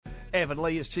Evan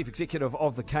Lee is Chief Executive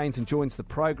of the Canes and joins the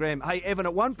program. Hey, Evan,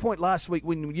 at one point last week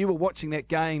when you were watching that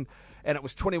game and it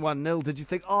was 21-0, did you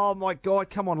think, oh, my God,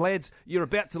 come on, lads, you're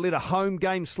about to let a home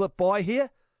game slip by here?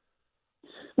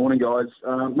 Morning, guys.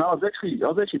 No, I was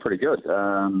actually pretty good.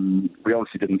 We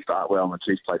obviously didn't start well, and the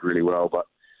Chiefs played really well, but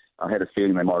I had a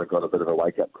feeling they might have got a bit of a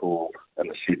wake-up call in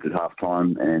the sheds at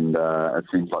half-time, and it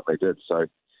seems like they did. So,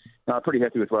 no, pretty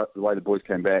happy with the way the boys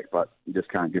came back, but you just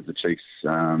can't give the Chiefs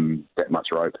that much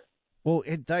rope. Well,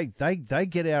 they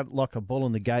get out like a bull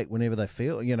in the gate whenever they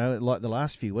feel, like the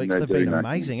last few weeks. They've been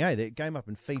amazing, That game up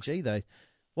in Fiji, they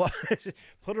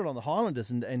put it on the Highlanders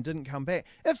and didn't come back.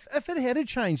 If it had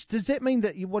changed, does that mean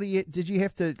that did you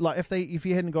have to, like, if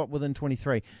you hadn't got within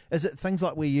 23, is it things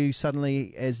like where you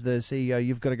suddenly, as the CEO,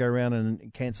 you've got to go around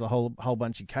and cancel a whole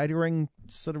bunch of catering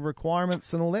sort of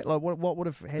requirements and all that? Like, what would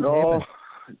have had to happen?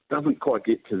 It doesn't quite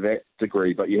get to that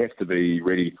degree, but you have to be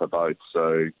ready for both.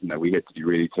 So, we had to be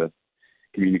ready to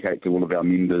communicate to all of our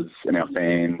members and our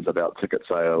fans about ticket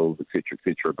sales, et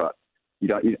cetera, but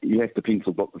you have to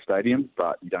pencil book the stadium,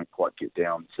 but you don't quite get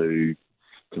down to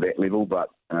that level. But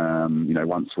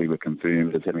once we were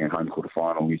confirmed as having a home quarter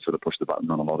final, we sort of pushed the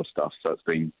button on a lot of stuff. So it's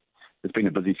been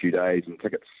a busy few days, and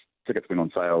tickets went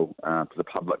on sale to the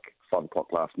public 5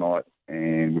 o'clock last night,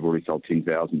 and we've already sold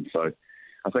 10,000. So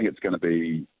I think it's going to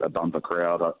be a bumper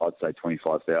crowd. I'd say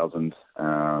 25,000,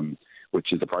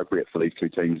 which is appropriate for these two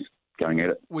teams going at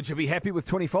it. Would you be happy with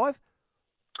 25?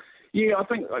 Yeah, I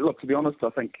think, look, to be honest,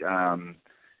 I think,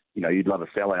 you'd love a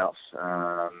sellout.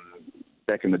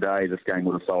 Back in the day, this game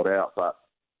would have sold out, but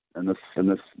in this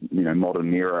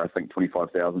modern era, I think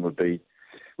 25,000 would be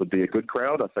a good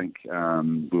crowd. I think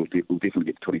we'll definitely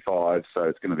get to 25, so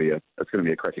it's going to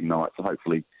be a cracking night. So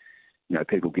hopefully,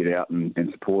 people get out and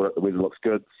support it. The weather looks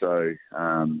good, so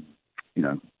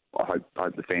I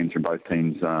hope the fans from both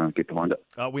teams get behind it.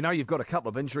 We know you've got a couple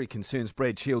of injury concerns,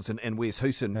 Brad Shields and Wes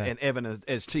Hooson, and Evan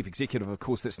as Chief Executive, of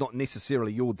course, that's not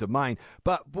necessarily your domain.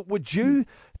 But would you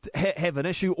have an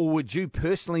issue, or would you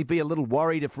personally be a little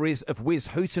worried if Wes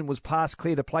Hooson was past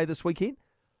clear to play this weekend?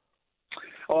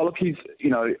 Oh, look, he's,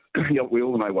 we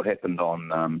all know what happened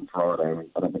on Friday.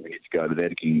 I don't think we need to go to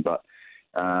that again, but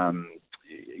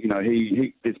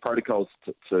there's protocols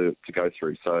to go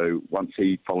through. So once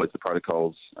he follows the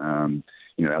protocols,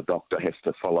 our doctor has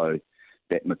to follow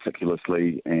that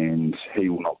meticulously, and he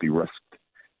will not be risked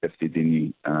if there's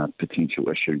any potential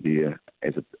issue there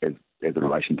as a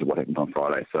relation to what happened on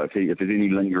Friday. So if there's any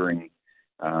lingering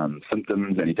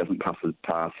symptoms and he doesn't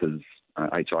pass his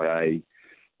HIA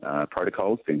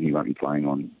protocols, then he won't be playing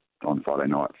on Friday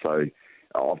night. So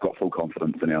I've got full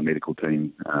confidence in our medical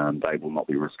team. They will not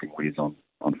be risking Wes on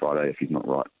Friday if he's not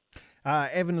right.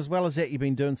 Evan, as well as that, you've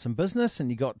been doing some business,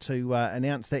 and you got to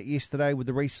announce that yesterday with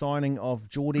the re-signing of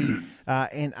Geordie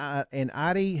and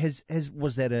Artie.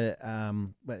 Was that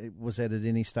at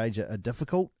any stage a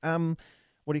difficult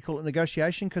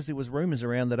negotiation? Because there was rumours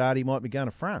around that Artie might be going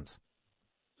to France.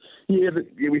 Yeah,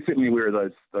 we're certainly aware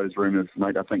of those rumours,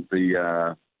 mate. I think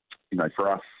for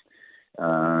us.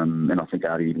 And I think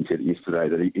Artie even said it yesterday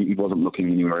that he wasn't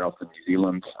looking anywhere else in New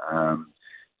Zealand.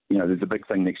 There's a big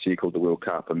thing next year called the World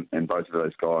Cup, and both of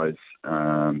those guys,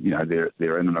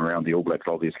 they're in and around the All Blacks,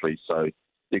 obviously, so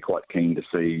they're quite keen to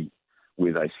see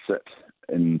where they sit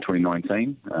in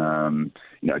 2019.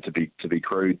 To be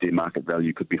crude, their market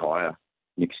value could be higher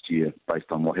next year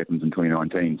based on what happens in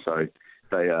 2019. So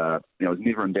they, it was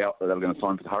never in doubt that they were going to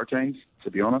sign for the Hurricanes,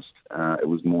 to be honest. It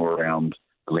was more around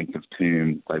the length of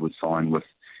term they would sign with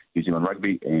New Zealand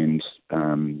Rugby, and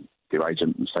their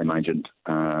agent, the same agent,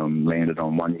 landed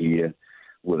on 1 year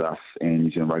with us and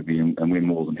New Zealand Rugby, and we're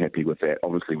more than happy with that.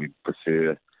 Obviously, we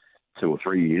prefer 2 or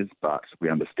 3 years, but we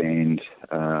understand,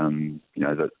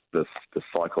 that the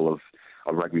cycle of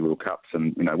Rugby World Cups,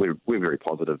 and we're very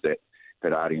positive that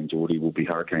Artie and Geordie will be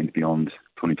Hurricanes beyond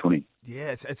 2020.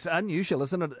 Yeah, it's unusual,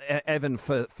 isn't it, Evan,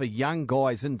 for young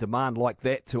guys in demand like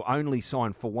that to only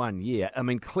sign for 1 year? I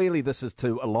mean, clearly this is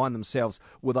to align themselves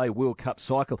with a World Cup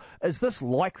cycle. Is this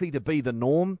likely to be the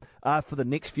norm for the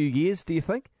next few years, do you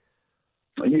think?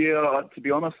 Yeah, to be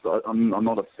honest, I'm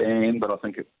not a fan, but I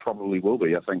think it probably will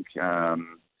be. I think,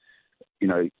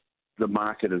 the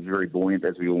market is very buoyant,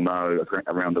 as we all know,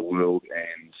 around the world,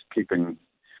 and keeping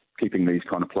these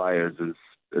kind of players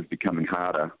is becoming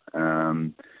harder.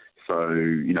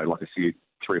 Like I said,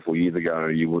 3 or 4 years ago,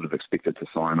 you would have expected to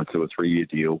sign a 2 or 3 year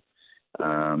deal.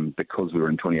 Because we were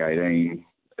in 2018,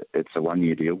 it's a 1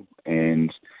 year deal.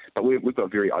 But we've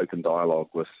got very open dialogue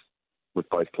with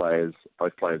both players'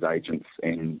 agents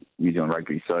and New Zealand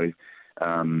Rugby. So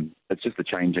it's just a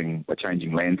changing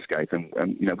landscape. And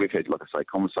we've had, like I say,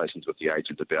 conversations with the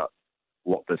agent about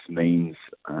what this means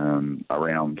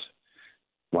around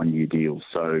one-year deals.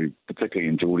 So particularly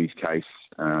in Geordie's case,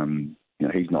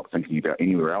 he's not thinking about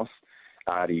anywhere else.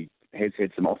 Artie has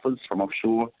had some offers from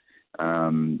offshore.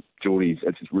 Geordie's,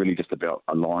 it's really just about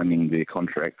aligning their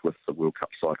contract with the World Cup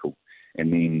cycle.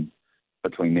 And then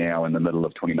between now and the middle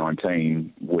of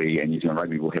 2019, we and New Zealand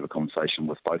Rugby will have a conversation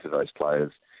with both of those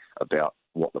players about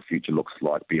what the future looks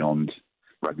like beyond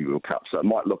Rugby World Cup. So it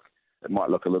might look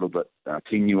a little bit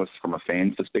tenuous from a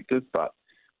fan's perspective, but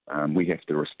we have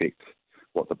to respect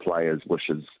what the players'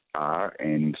 wishes are,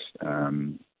 and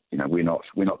we're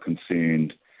not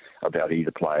concerned about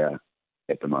either player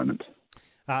at the moment.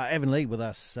 Evan Lee with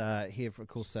us here, of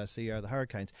course, CEO of the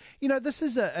Hurricanes. This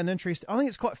is an interest. I think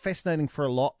it's quite fascinating for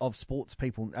a lot of sports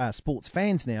people, sports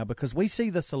fans now, because we see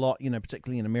this a lot,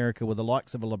 particularly in America with the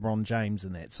likes of a LeBron James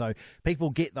and that. So people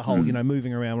get the whole,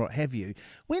 moving around, what have you.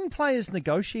 When players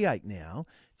negotiate now,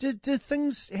 do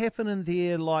things happen in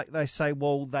there like they say,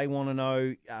 well, they want to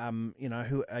know,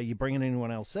 who are you bringing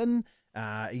anyone else in?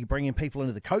 Are you bringing people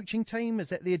into the coaching team? Is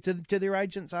that there? Do their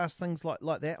agents ask things like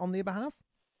that on their behalf?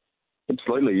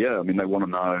 Absolutely, yeah. I mean, they want to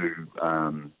know.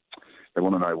 They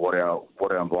want to know what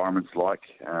our environment's like.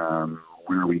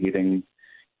 Where are we heading?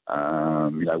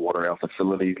 What are our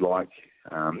facilities like?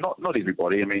 Not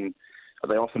everybody. I mean,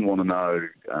 they often want to know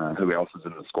who else is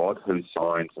in the squad, who's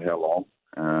signed for how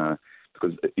long.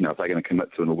 Because if they're going to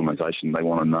commit to an organisation, they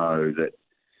want to know that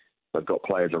they've got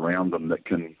players around them that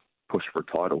can push for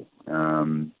a title.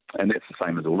 And that's the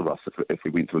same as all of us. If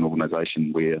we went to an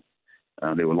organisation where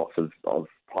there were lots of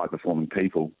high-performing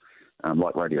people,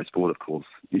 like Radio Sport, of course.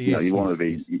 You want to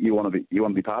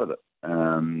be part of it.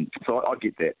 So I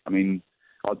get that. I mean,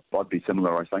 I'd be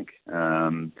similar, I think.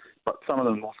 But some of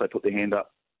them also put their hand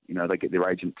up. They get their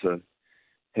agent to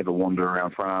have a wander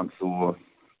around France or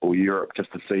Europe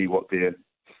just to see what their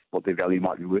value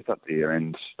might be worth up there.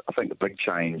 And I think the big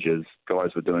change is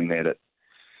guys were doing that at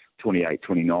 28,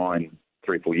 29,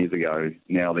 3 or 4 years ago.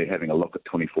 Now they're having a look at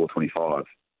 24, 25.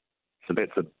 So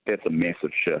that's a massive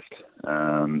shift,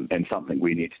 and something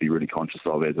we need to be really conscious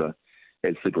of as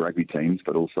Super Rugby teams,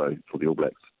 but also for the All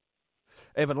Blacks.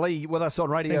 Evan Lee with us on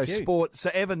Radio Sport.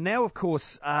 So, Evan, now, of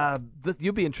course,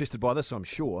 you'll be interested by this, I'm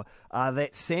sure,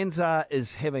 that SANZAAR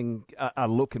is having a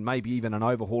look and maybe even an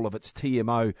overhaul of its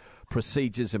TMO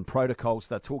procedures and protocols.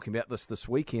 They're talking about this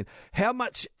weekend. How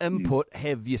much input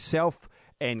have yourself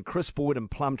and Chris Boyd and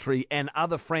Plumtree and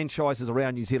other franchises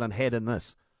around New Zealand had in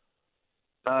this?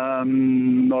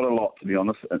 Not a lot, to be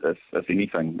honest, if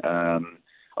anything. I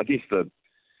guess the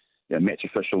match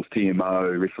officials,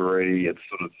 TMO, referee, it's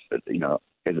sort of,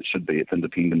 as it should be, it's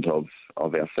independent of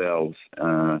ourselves.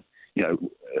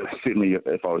 Certainly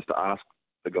if I was to ask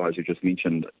the guys you just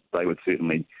mentioned, they would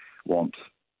certainly want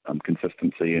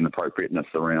consistency and appropriateness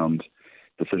around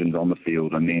decisions on the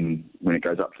field. And then when it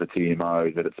goes up to the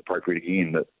TMO, that it's appropriate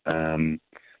again,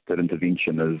 that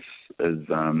intervention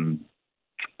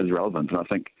is relevant, and I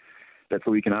think that's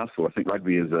all you can ask for. I think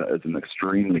rugby is an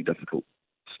extremely difficult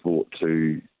sport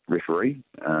to referee.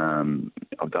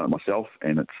 I've done it myself,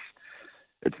 and it's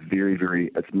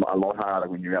a lot harder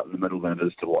when you're out in the middle than it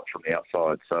is to watch from the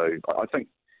outside. So I think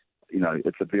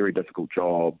it's a very difficult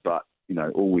job, but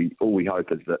all we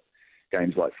hope is that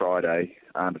games like Friday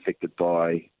aren't affected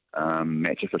by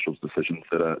match officials' decisions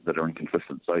that are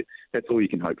inconsistent. So that's all you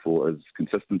can hope for is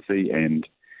consistency, and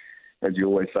as you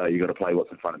always say, you've got to play what's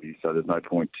in front of you. So there's no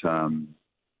point,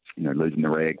 losing the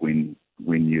rag when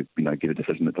you get a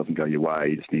decision that doesn't go your way.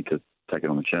 You just need to take it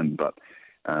on the chin. But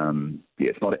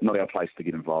it's not our place to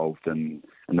get involved in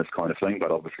this kind of thing. But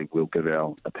obviously, we'll give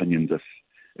our opinions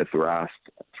if we're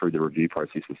asked through the review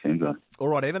process with SANZAAR. All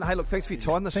right, Evan. Hey, look, thanks for your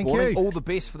time this morning. All the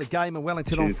best for the game in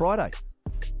Wellington on Friday.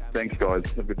 Thanks, guys.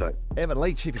 Have a good day. Evan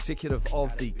Lee, Chief Executive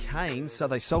of the Canes. So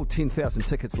they sold 10,000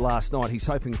 tickets last night. He's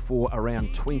hoping for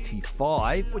around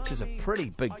 25, which is a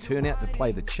pretty big turnout to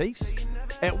play the Chiefs.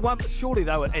 Surely,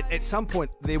 though, at some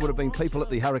point there would have been people at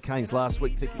the Hurricanes last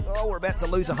week thinking, we're about to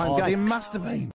lose a home game. There must have been.